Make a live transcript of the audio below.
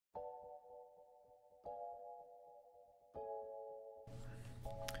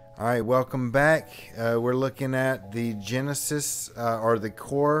All right, welcome back. We're looking at the Genesis or the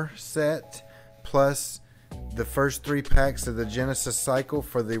core set plus the first 3 packs of the Genesis cycle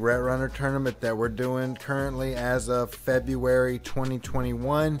for the Retrunner tournament that we're doing currently as of February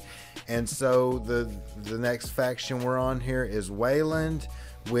 2021. And so the next faction we're on here is Weyland,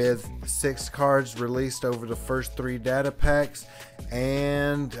 with 6 cards released over the first 3 data packs.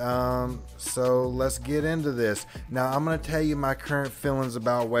 And so let's get into this. Now I'm going to tell you my current feelings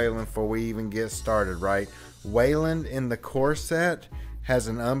about Weyland before we even get started, right? Weyland in the core set has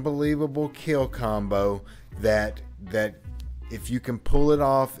an unbelievable kill combo that if you can pull it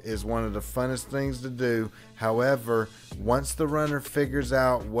off is one of the funnest things to do. However, once the runner figures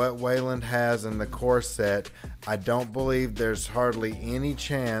out what Weyland has in the core set, I don't believe there's hardly any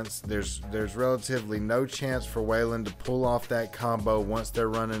chance, there's relatively no chance for Weyland to pull off that combo once they're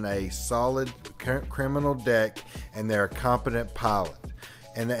running a solid criminal deck and they're a competent pilot.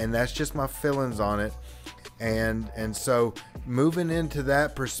 And that's just my feelings on it. And so moving into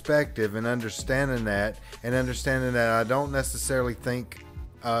that perspective and understanding that I don't necessarily think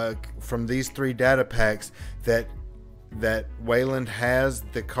from these 3 data packs that Weyland has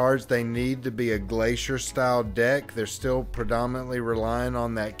the cards they need to be a Glacier style deck. They're still predominantly relying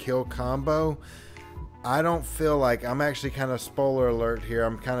on that kill combo. I don't feel like, I'm actually kind of spoiler alert here,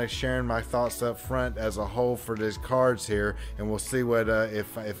 I'm kind of sharing my thoughts up front as a whole for these cards here, and we'll see what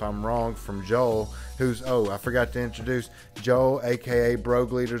if I'm wrong from Joel, who's, I forgot to introduce Joel, aka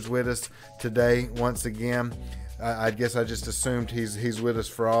Brogue Leader's with us today once again. I guess I just assumed he's with us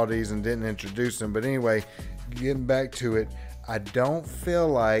for all these and didn't introduce him, but anyway, getting back to it, I don't feel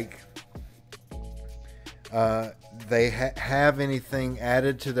like they have anything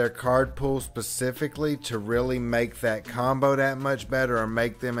added to their card pool specifically to really make that combo that much better or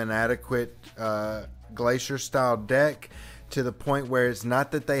make them an adequate Glacier style deck, to the point where it's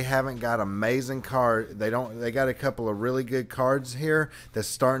not that they haven't got amazing card. They got a couple of really good cards here that's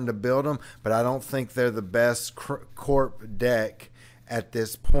starting to build them, but I don't think they're the best corp deck at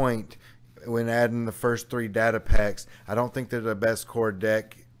this point. When adding the first 3 data packs, I don't think they're the best core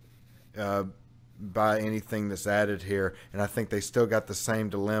deck by anything that's added here, and I think they still got the same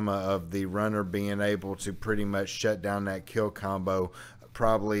dilemma of the runner being able to pretty much shut down that kill combo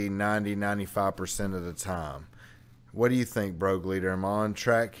probably 90-95% of the time. What do you think, Brogue Leader? Am I on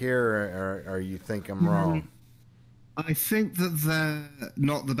track here, or you think I'm wrong? I think that they're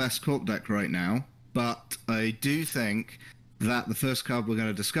not the best corp deck right now, but I do think that the first card we're going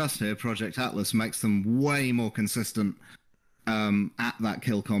to discuss here, Project Atlas, makes them way more consistent at that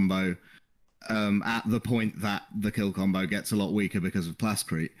kill combo. At the point that the kill combo gets a lot weaker because of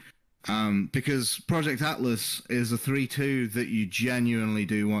Plascrete. Because Project Atlas is a 3-2 that you genuinely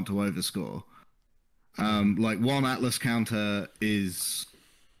do want to overscore. Like 1 Atlas counter is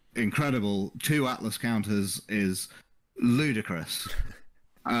incredible, 2 Atlas counters is ludicrous.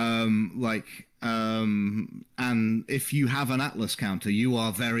 And if you have an Atlas counter, you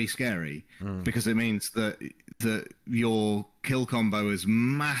are very scary because it means that your kill combo is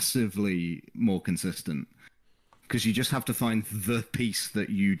massively more consistent, because you just have to find the piece that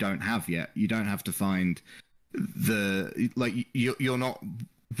you don't have yet. You don't have to find you're not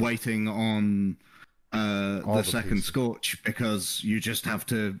waiting on the second pieces. Scorch, because you just have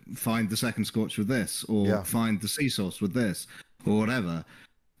to find the second Scorch with this, or find the sea source with this, or whatever.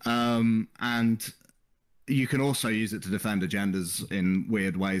 And you can also use it to defend agendas in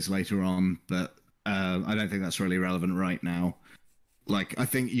weird ways later on, but I don't think that's really relevant right now. Like, I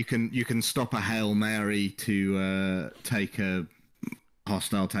think you can stop a Hail Mary to take a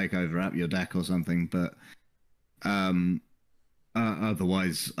hostile takeover at your deck or something, but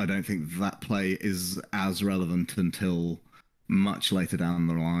otherwise I don't think that play is as relevant until much later down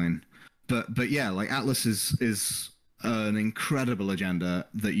the line. But yeah, like, Atlas is an incredible agenda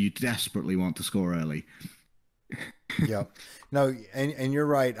that you desperately want to score early. Yeah, no, and you're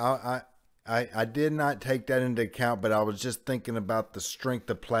right. I did not take that into account, but I was just thinking about the strength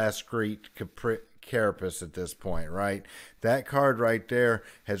of Plascrete Carapace at this point, right? That card right there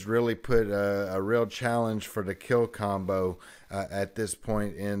has really put a real challenge for the kill combo at this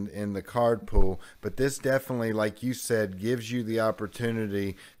point in the card pool. But this definitely, like you said, gives you the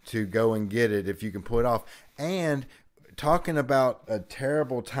opportunity to go and get it if you can pull it off. And talking about a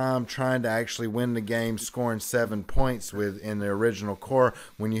terrible time trying to actually win the game, scoring 7 points in the original core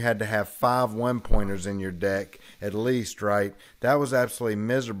when you had to have 5 1-pointers in your deck at least, right? That was absolutely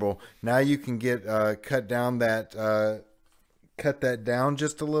miserable. Now you can get cut that down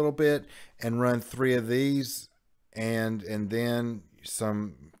just a little bit and run 3 of these, and then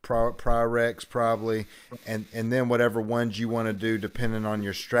some Pyrex probably, and then whatever ones you want to do depending on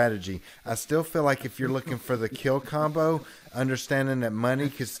your strategy. I still feel like if you're looking for the kill combo, understanding that money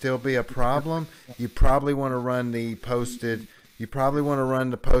could still be a problem, you probably want to run the posted. You probably want to run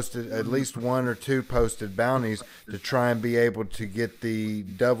the posted, at least 1 or 2 posted bounties to try and be able to get the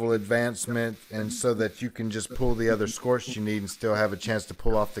double advancement, and so that you can just pull the other scorch you need and still have a chance to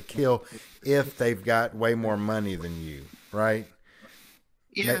pull off the kill if they've got way more money than you, right?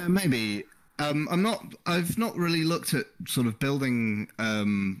 Yeah, maybe. I've not really looked at sort of building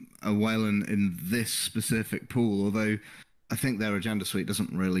a Weyland in this specific pool, although I think their agenda suite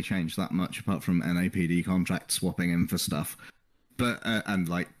doesn't really change that much apart from NAPD contract swapping in for stuff. But and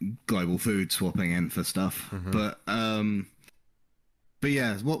like global food swapping in for stuff. But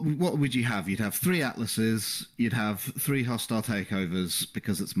yeah, what would you have? You'd have 3 atlases, you'd have 3 hostile takeovers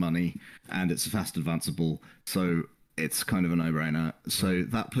because it's money and it's a fast advanceable, so it's kind of a no-brainer. So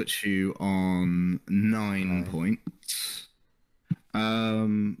that puts you on 9 points.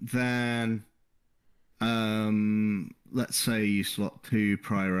 Then let's say you slot 2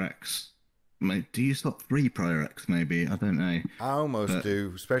 Prior X. Do you slot 3 Prior X maybe? I don't know. I almost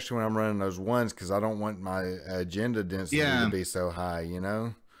do, especially when I'm running those ones, because I don't want my agenda density to be so high, you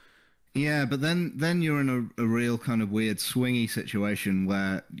know? Yeah, but then you're in a real kind of weird swingy situation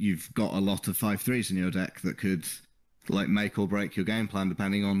where you've got a lot of 5/3s in your deck that could like make or break your game plan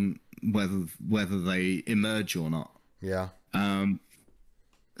depending on whether they emerge or not. Yeah.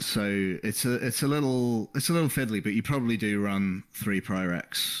 So it's a little fiddly, but you probably do run 3 Prior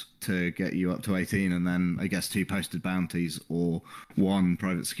X to get you up to 18, and then I guess 2 posted bounties or 1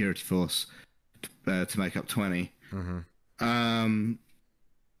 private security force to make up 20.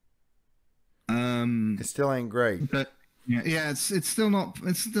 It still ain't great. But yeah, it's still not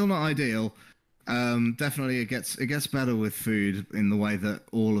ideal. Definitely it gets better with food in the way that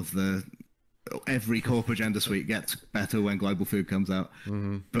every corp agenda suite gets better when global food comes out.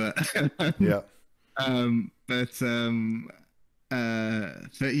 But yeah.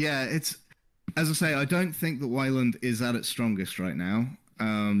 But yeah, it's, as I say, I don't think that Weyland is at its strongest right now.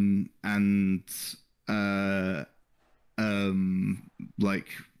 Like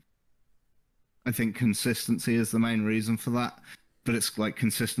I think consistency is the main reason for that. But it's like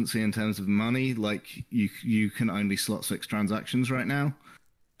consistency in terms of money. Like you can only slot 6 transactions right now.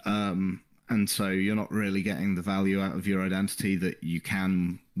 And so you're not really getting the value out of your identity that you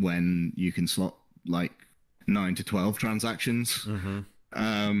can when you can slot like 9 to 12 transactions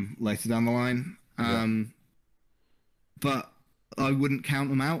later down the line. But I wouldn't count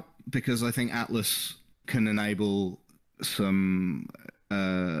them out because I think Atlas can enable some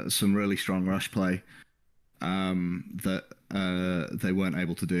really strong rush play that they weren't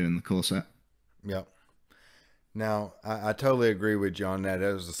able to do in the core set. Yep. Now, I totally agree with you on that.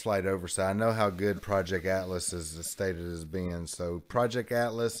 It was a slight oversight. I know how good Project Atlas is stated as being. So Project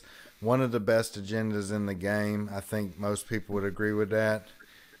Atlas, one of the best agendas in the game. I think most people would agree with that.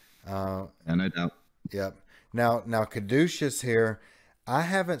 Yeah, no doubt. Yep. Now Caduceus here, I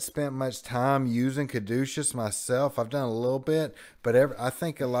haven't spent much time using Caduceus myself. I've done a little bit, but I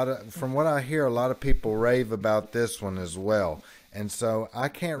think from what I hear, a lot of people rave about this one as well. And so I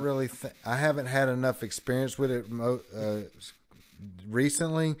can't really, I haven't had enough experience with it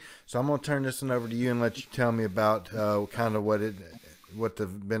recently. So I'm going to turn this one over to you and let you tell me about kind of what the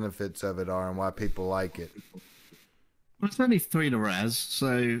benefits of it are and why people like it. Well, it's only 3 to res,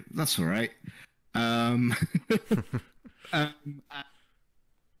 so that's all right.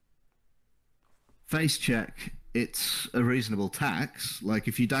 Face check, it's a reasonable tax. Like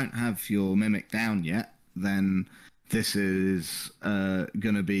if you don't have your mimic down yet, then this is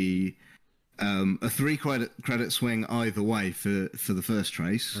going to be a 3 credit swing either way for the first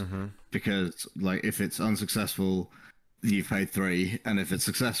trace, because like if it's unsuccessful, you've paid 3, and if it's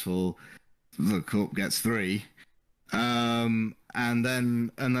successful, the corp gets 3, and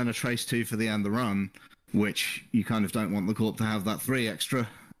then a trace 2 for the end of the run, which you kind of don't want the corp to have that 3 extra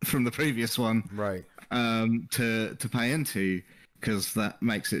from the previous one, right? To pay into. Because that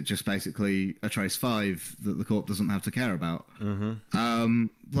makes it just basically a trace 5 that the corp doesn't have to care about.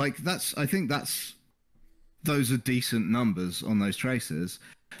 Like I think those are decent numbers on those traces.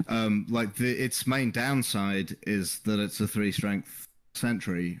 Like its main downside is that it's a 3 strength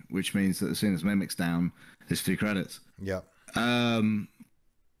sentry, which means that as soon as mimic's down, it's 2 credits. Yep.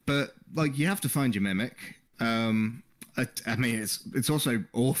 But like you have to find your mimic. I mean, it's also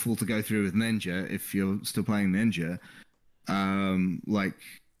awful to go through with Ninja if you're still playing Ninja. Like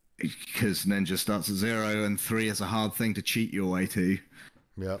because Ninja starts at 0 and 3 is a hard thing to cheat your way to.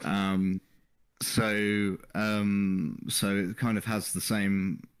 Yep. So it kind of has the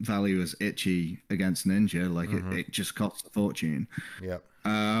same value as Itchy against Ninja. Like it just costs a fortune. Yep.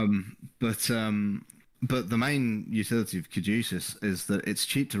 But the main utility of Caduceus is that it's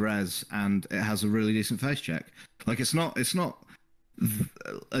cheap to res and it has a really decent face check. Like it's not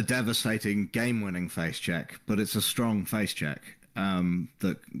a devastating game-winning face check, but it's a strong face check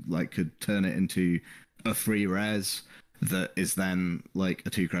that like could turn it into a free res that is then like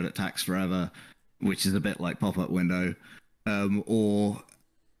a 2-credit tax forever, which is a bit like pop-up window, or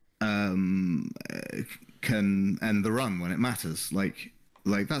can end the run when it matters. Like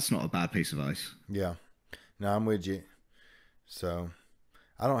that's not a bad piece of ice. Yeah. No, I'm with you. So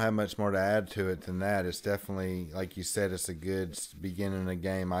I don't have much more to add to it than that. It's definitely, like you said, it's a good beginning of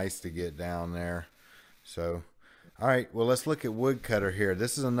game ice to get down there. So, all right, well, let's look at Woodcutter here.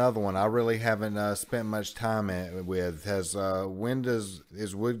 This is another one I really haven't spent much time with. Is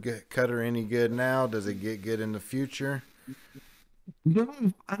Woodcutter any good now? Does it get good in the future?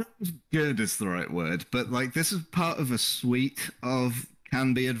 No, I don't know if good is the right word, but like this is part of a suite of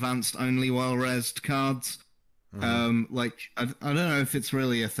can be advanced only while resed cards. Like I don't know if it's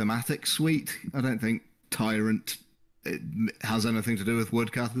really a thematic suite. I don't think Tyrant has anything to do with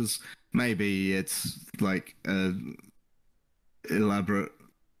woodcutters. Maybe it's like a elaborate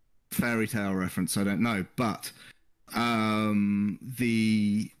fairy tale reference. I don't know, but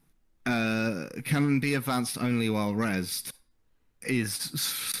the can be advanced only while resed is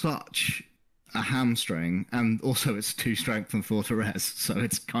such a hamstring, and also it's 2 strength and 4 to res, so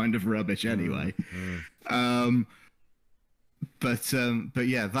it's kind of rubbish anyway. But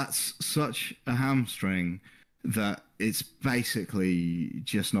yeah, that's such a hamstring that it's basically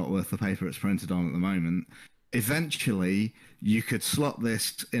just not worth the paper it's printed on at the moment. Eventually, you could slot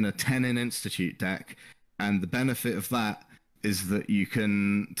this in a 10-in Institute deck, and the benefit of that is that you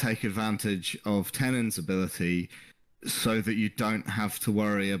can take advantage of 10-in's ability so that you don't have to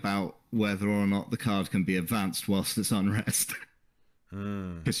worry about whether or not the card can be advanced whilst it's unrest.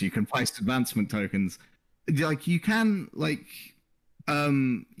 Because you can place advancement tokens. Like you can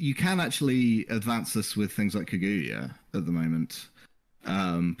actually advance this with things like Kaguya at the moment.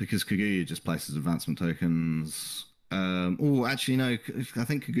 Because Kaguya just places advancement tokens. Oh, actually no, I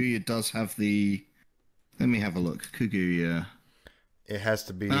think Kaguya does have the. Let me have a look. Kaguya. It has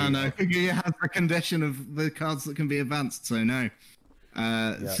to be. Oh, no, Kaguya has the condition of the cards that can be advanced, so no.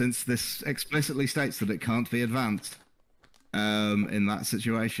 Since this explicitly states that it can't be advanced in that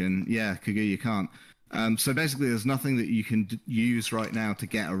situation, yeah, Kaguya can't. So basically, there's nothing that you can use right now to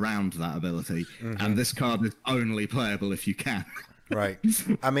get around that ability, and this card is only playable if you can. Right.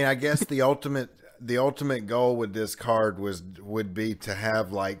 I mean, I guess the ultimate goal with this card would be to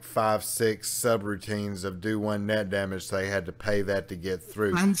have like 5-6 subroutines of do 1 net damage, so they had to pay that to get through.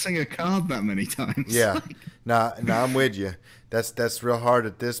 Advancing a card that many times. Yeah. No, I'm with you. That's real hard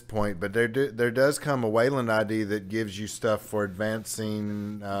at this point, but there does come a Weyland ID that gives you stuff for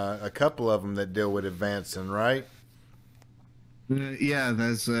advancing, a couple of them that deal with advancing, right? Yeah,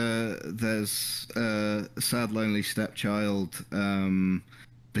 there's Sad Lonely Stepchild,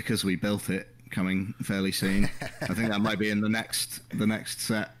 because we built it, coming fairly soon. I think that might be in the next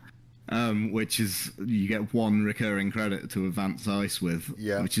set, which is you get 1 recurring credit to advance ice with,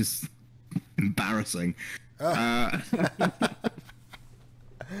 which is embarrassing.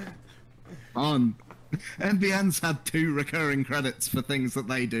 NBN's had 2 recurring credits for things that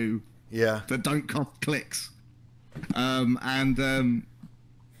they do that don't cost clicks. And then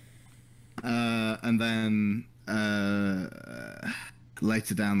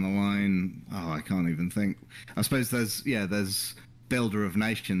later down the line, I can't even think. I suppose there's Builder of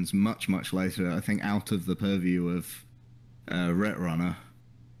Nations much later. I think out of the purview of Retrunner.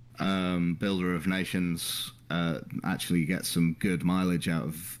 Builder of Nations actually gets some good mileage out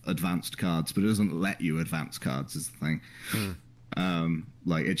of advanced cards, but it doesn't let you advance cards is the thing.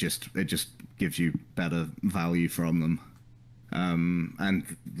 Like it just gives you better value from them.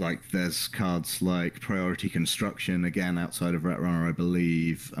 And like there's cards like Priority Construction, again outside of Retrunner, I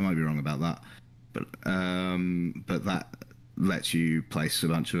believe. I might be wrong about that, but that lets you place a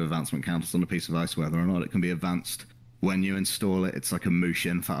bunch of advancement counters on a piece of ice, whether or not it can be advanced when you install it. It's like a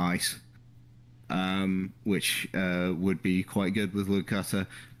Mushin for ice, which would be quite good with Woodcutter.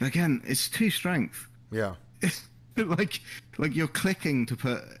 But again, it's 2 strength. Yeah. like you're clicking to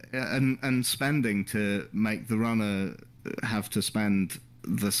put and spending to make the runner have to spend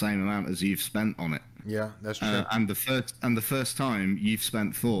the same amount as you've spent on it. Yeah, that's true. And the first time you've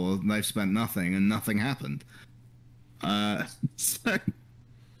spent 4, and they've spent nothing, and nothing happened. So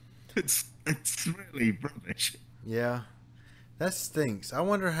it's really rubbish. Yeah, That stinks. I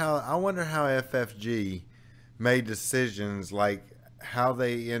wonder how FFG made decisions like how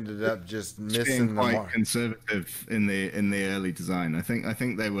they ended up just Being missing the quite mark. conservative in the early design. I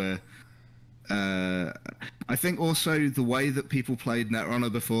think they were. Uh, I think also the way that people played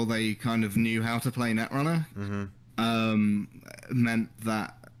Netrunner before they kind of knew how to play Netrunner meant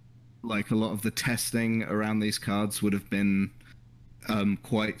that like a lot of the testing around these cards would have been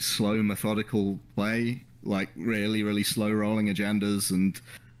quite slow, methodical play, like really, really slow rolling agendas and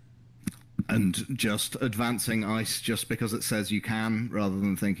just advancing ice just because it says you can, rather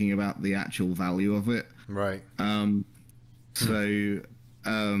than thinking about the actual value of it. Right. So,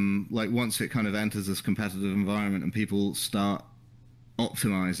 like once it kind of enters this competitive environment and people start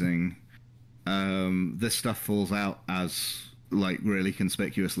optimizing, this stuff falls out as like really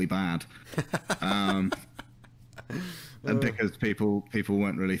conspicuously bad. And because people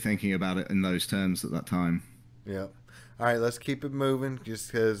weren't really thinking about it in those terms at that time. Yeah. All right, let's keep it moving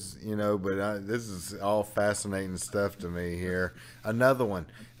just because, but this is all fascinating stuff to me here. Another one.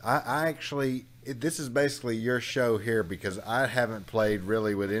 I actually, this is basically your show here because I haven't played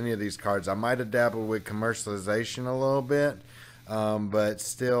really with any of these cards. I might have dabbled with commercialization a little bit, but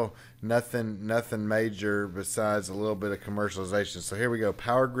still nothing major besides a little bit of commercialization. So here we go.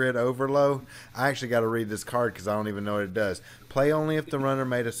 Power Grid Overload. I actually got to read this card because I don't even know what it does. Play only if the runner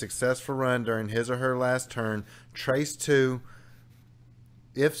made a successful run during his or her last turn. Trace 2.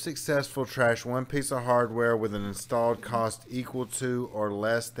 If successful, trash one piece of hardware with an installed cost equal to or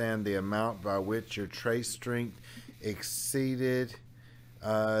less than the amount by which your trace strength exceeded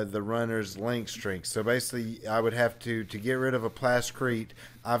the runner's link strength. So basically, I would have to get rid of a Plascrete,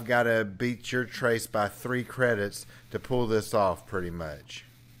 I've got to beat your trace by 3 credits to pull this off, pretty much.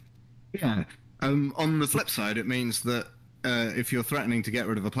 Yeah. On the flip side, it means that if you're threatening to get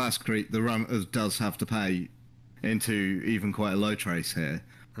rid of a Plascrete, the runner does have to pay into even quite a low trace here.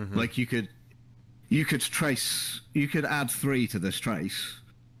 Mm-hmm. Like you could add 3 to this trace,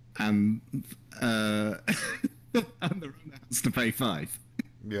 and and the runner has to pay 5.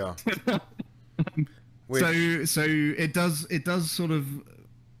 Yeah. So it does sort of.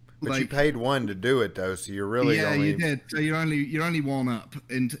 But you paid 1 to do it though, so you're really you did. So you're only 1 up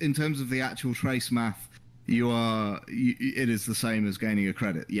in terms of the actual trace math. It is the same as gaining a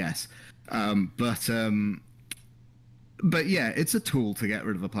credit, yes. But yeah, it's a tool to get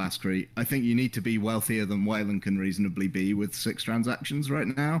rid of a Plascrete. I think you need to be wealthier than Weyland can reasonably be with 6 transactions right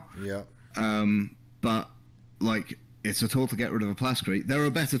now. Yeah. But like, it's a tool to get rid of a Plascrete. There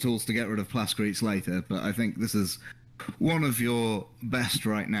are better tools to get rid of Plascretes later, but I think this is one of your best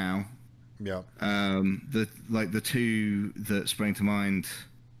right now. Yeah. The 2 that spring to mind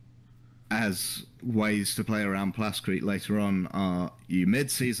as ways to play around Plascrete later on are you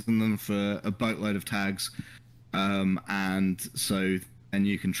mid-season them for a boatload of tags, and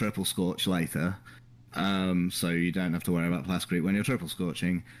you can triple scorch later, so you don't have to worry about Plascrete when you're triple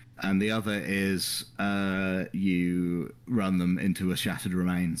scorching. And the other is you run them into a Shattered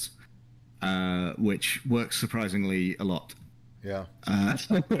Remains, which works surprisingly a lot. Yeah.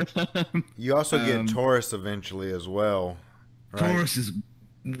 You also get Taurus eventually as well. Right? Taurus is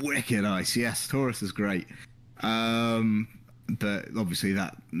wicked ice. Yes, Taurus is great. But obviously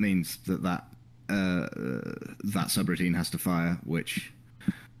that means that subroutine has to fire, which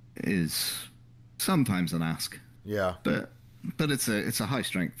is sometimes an ask. Yeah. But it's a high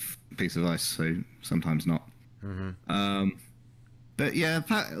strength piece of ice, so sometimes not. Mm-hmm. But yeah,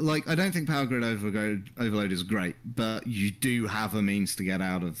 I don't think Power Grid Overload is great, but you do have a means to get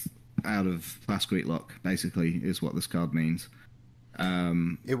out of Plascrete lock. Basically, is what this card means.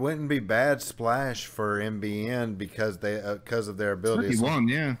 It wouldn't be bad splash for MBN because of their abilities. 21,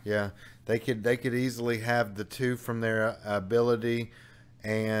 yeah. Yeah, they could easily have the 2 from their ability,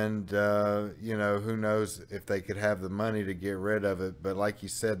 and who knows if they could have the money to get rid of it. But like you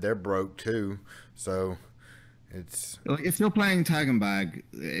said, they're broke too, so it's like if you're playing tag and bag,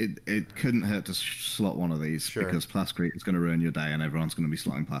 it couldn't hurt to slot one of these, sure, because Plascrete is going to ruin your day, and everyone's going to be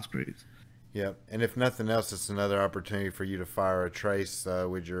slotting Plascretes. Yep, and if nothing else, it's another opportunity for you to fire a trace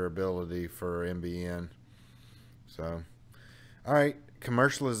with your ability for MBN. So, all right,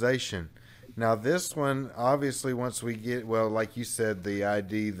 commercialization. Now this one, obviously, once we get, well, like you said, the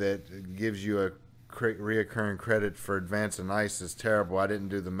ID that gives you a reoccurring credit for advance and ice is terrible. I didn't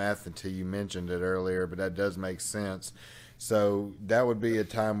do the math until you mentioned it earlier, but that does make sense. So that would be a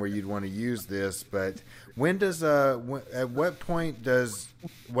time where you'd want to use this. But when does at what point does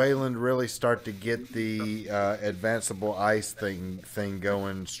Weyland really start to get the advanceable ice thing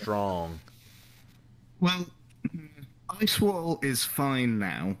going strong? Well, Ice Wall is fine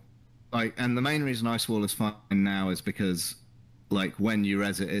now. And the main reason Ice Wall is fine now is because like when you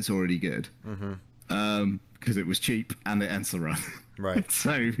res it, it's already good. Because it was cheap and it ends the run. Right.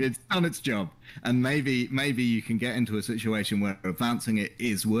 So it's done its job. And maybe you can get into a situation where advancing it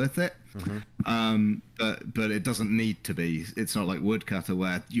is worth it. But it doesn't need to be. It's not like Woodcutter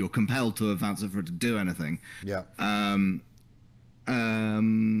where you're compelled to advance it for it to do anything. Yeah.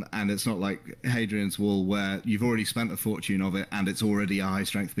 And it's not like Hadrian's Wall where you've already spent a fortune of it and it's already a high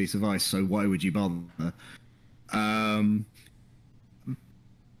strength piece of ice, so why would you bother?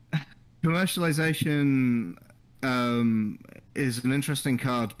 Commercialization is an interesting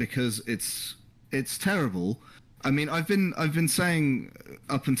card because it's terrible. I mean, I've been saying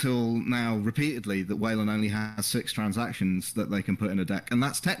up until now repeatedly that Weyland only has 6 transactions that they can put in a deck, and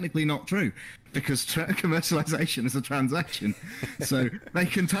that's technically not true because commercialization is a transaction, so they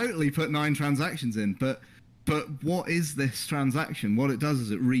can totally put 9 transactions in. But what is this transaction? What it does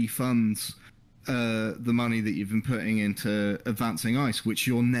is it refunds the money that you've been putting into advancing ice, which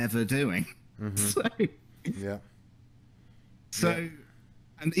you're never doing. So, yeah. So. Yeah.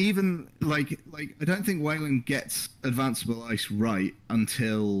 And even like I don't think Weyland gets advanceable ice right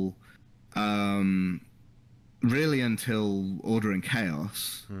until really until Order and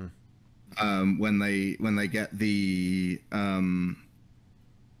Chaos. When they get the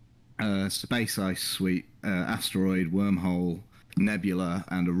space ice suite, asteroid, wormhole, nebula,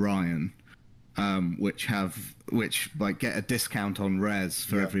 and Orion, which like get a discount on res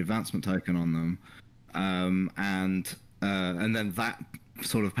for every advancement token on them, and then that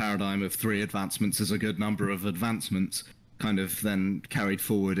sort of paradigm of 3 advancements is a good number of advancements kind of then carried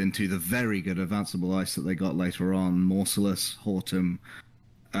forward into the very good advanceable ice that they got later on, Morcellus, Hortum,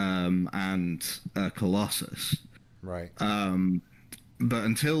 and Colossus. Right. But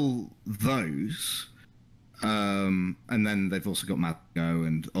until those, and then they've also got Madgo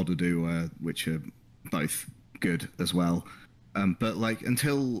and Odudu, which are both good as well. But like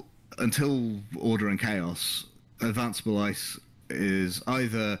until Order and Chaos, advanceable ice is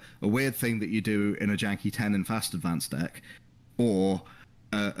either a weird thing that you do in a janky 10 and fast advance deck, or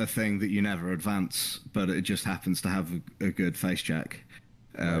a thing that you never advance, but it just happens to have a good face check,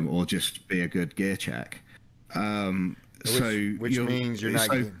 or just be a good gear check. Which means you're not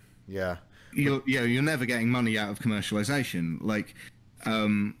getting, you're never getting money out of commercialization. Like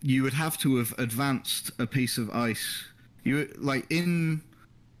you would have to have advanced a piece of ice. You like in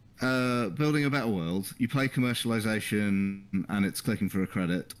building a better world, you play commercialization and it's clicking for a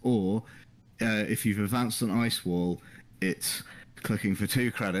credit, or if you've advanced an ice wall, it's clicking for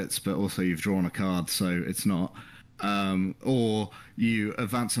 2 credits, but also you've drawn a card, so it's not. Or you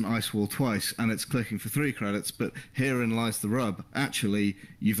advance an ice wall twice and it's clicking for 3 credits, but herein lies the rub. Actually,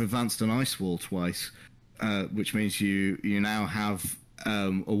 you've advanced an ice wall twice, which means you now have a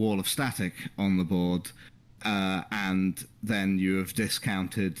wall of static on the board, and then you have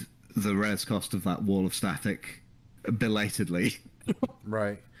discounted the res cost of that wall of static belatedly.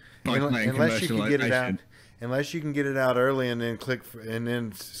 Right. Unless you can get it out early and then and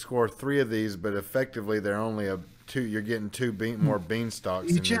then score 3 of these, but effectively they're only 2. You're getting 2 more beanstalks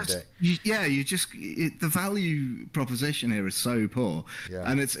in your deck. The value proposition here is so poor. Yeah.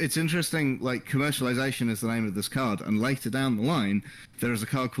 And it's interesting. Like, commercialization is the name of this card, and later down the line there is a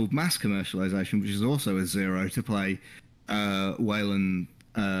card called Mass Commercialization, which is also a 0 to play Weyland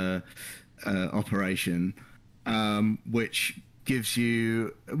operation, which gives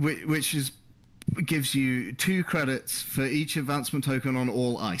you 2 credits for each advancement token on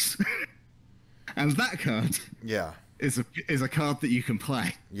all ice. And that card is a card that you can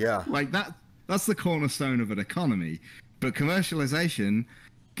play. Yeah. Like that's the cornerstone of an economy. But commercialization,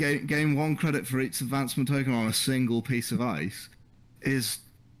 gain 1 credit for each advancement token on a single piece of ice, is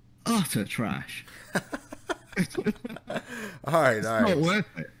utter trash. All right. It's not worth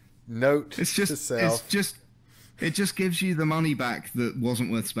it. Note to self. It just gives you the money back that wasn't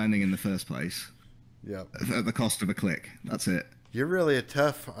worth spending in the first place. Yep. At the cost of a click. That's it. You're really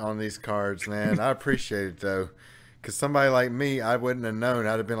tough on these cards, man. I appreciate it, though. Because somebody like me, I wouldn't have known.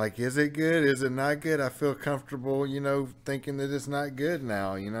 I'd have been like, is it good? Is it not good? I feel comfortable, thinking that it's not good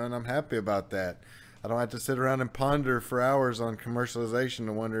now, and I'm happy about that. I don't have to sit around and ponder for hours on commercialization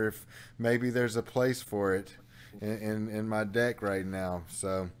to wonder if maybe there's a place for it in my deck right now.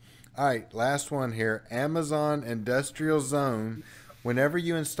 So, all right, last one here. Amazon Industrial Zone. Whenever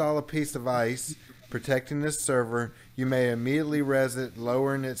you install a piece of ice protecting this server, you may immediately res it,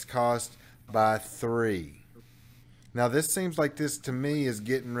 lowering its cost by 3. Now, this seems like this to me is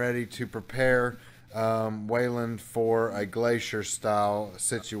getting ready to prepare Weyland for a glacier style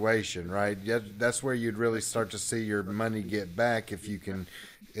situation, right? That's where you'd really start to see your money get back if you can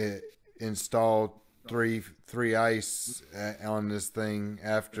install three ice on this thing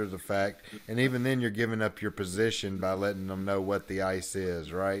after the fact, and even then you're giving up your position by letting them know what the ice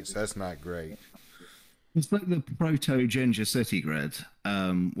is, right? So that's not great. It's like the proto Ginger City grid,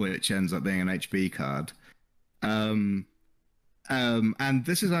 which ends up being an HB card. And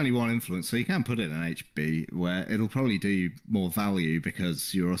this is only one influence, so you can put it in HB, where it'll probably do more value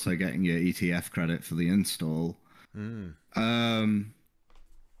because you're also getting your ETF credit for the install.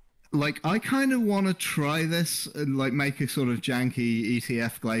 Like, I kind of want to try this and like make a sort of janky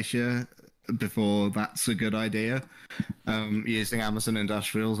ETF glacier before that's a good idea, using Amazon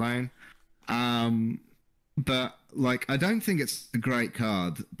Industrial Zone. But like, I don't think it's a great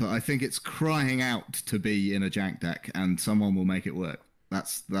card, but I think it's crying out to be in a jank deck, and someone will make it work.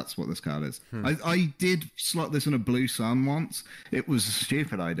 That's what this card is. I did slot this in a Blue Sun once. It was a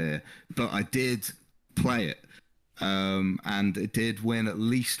stupid idea, but I did play it, and it did win at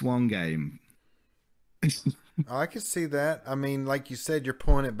least one game. I can see that. I mean, like you said, you're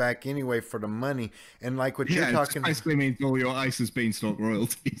pulling it back anyway for the money, and like what you're talking, it basically means all your ISIS beanstalk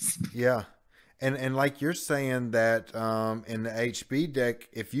royalties. Yeah. And like you're saying that in the HB deck,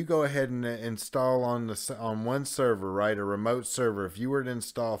 if you go ahead and install on one server, right, a remote server, if you were to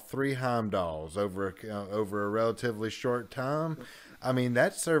install 3 Heimdalls over a relatively short time, I mean,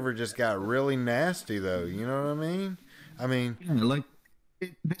 that server just got really nasty, though. You know what I mean? I mean, like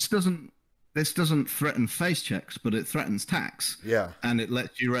this doesn't threaten face checks, but it threatens tax. Yeah, and it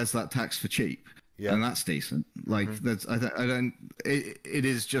lets you res that tax for cheap. Yeah, and that's decent. Like that's I don't. It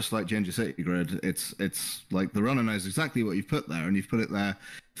is just like Ginger City Grid. It's like the runner knows exactly what you've put there, and you've put it there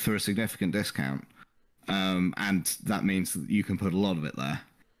for a significant discount. And that means that you can put a lot of it there.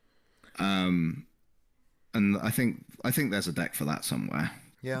 And I think there's a deck for that somewhere.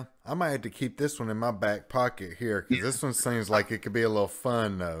 Yeah, I might have to keep this one in my back pocket here because this one seems like it could be a little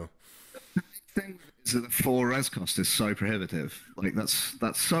fun though. Thing is that the 4 res cost is so prohibitive. Like that's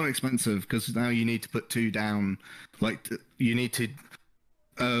so expensive because now you need to put 2 down. Like you need to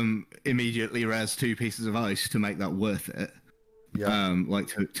immediately res 2 pieces of ice to make that worth it. Yeah. Like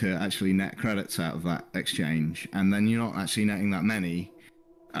to actually net credits out of that exchange, and then you're not actually netting that many.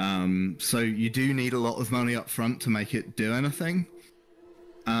 So you do need a lot of money up front to make it do anything.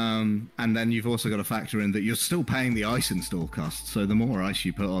 And then you've also got to factor in that you're still paying the ice install cost. So the more ice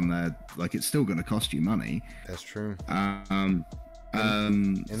you put on there, like it's still going to cost you money. That's true. And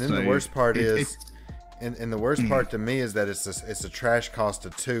then the worst part is, and the worst part to me is that it's a trash cost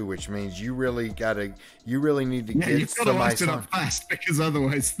of 2, which means you really need to get some ice on fast because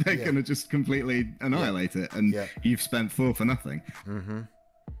otherwise they're going to just completely annihilate it, and you've spent 4 for nothing.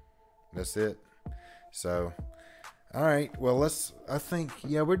 That's it. So. All right, well, I think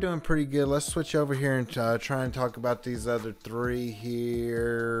we're doing pretty good. Let's switch over here and try and talk about these other 3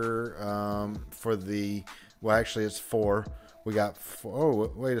 here actually it's 4. We got 4.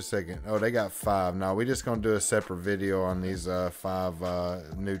 Oh, wait a second. Oh, they got 5. Now, we're just going to do a separate video on these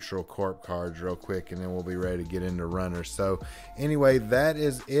 5 neutral corp cards real quick, and then we'll be ready to get into runners. So, anyway, that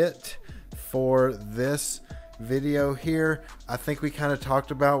is it for this video here. I think we kind of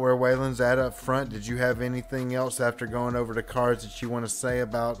talked about where Weyland's at up front. Did you have anything else after going over the cards that you want to say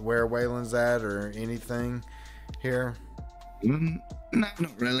about where Weyland's at or anything here? No,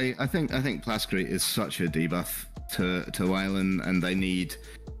 not really. I think Plascrete is such a debuff to Weyland, and they need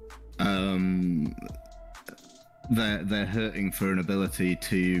they're hurting for an ability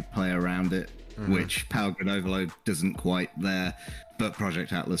to play around it, which Power Grid Overload doesn't quite there, but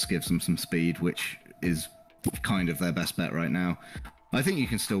Project Atlas gives them some speed, which is kind of their best bet right now. I think you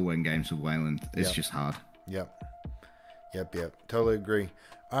can still win games with Weyland. It's just hard. Yep. Totally agree.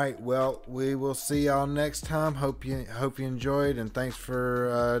 All right, well, we will see y'all next time. Hope you enjoyed, and thanks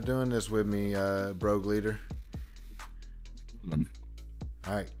for doing this with me, Brogue Leader. All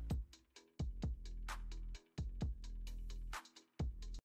right.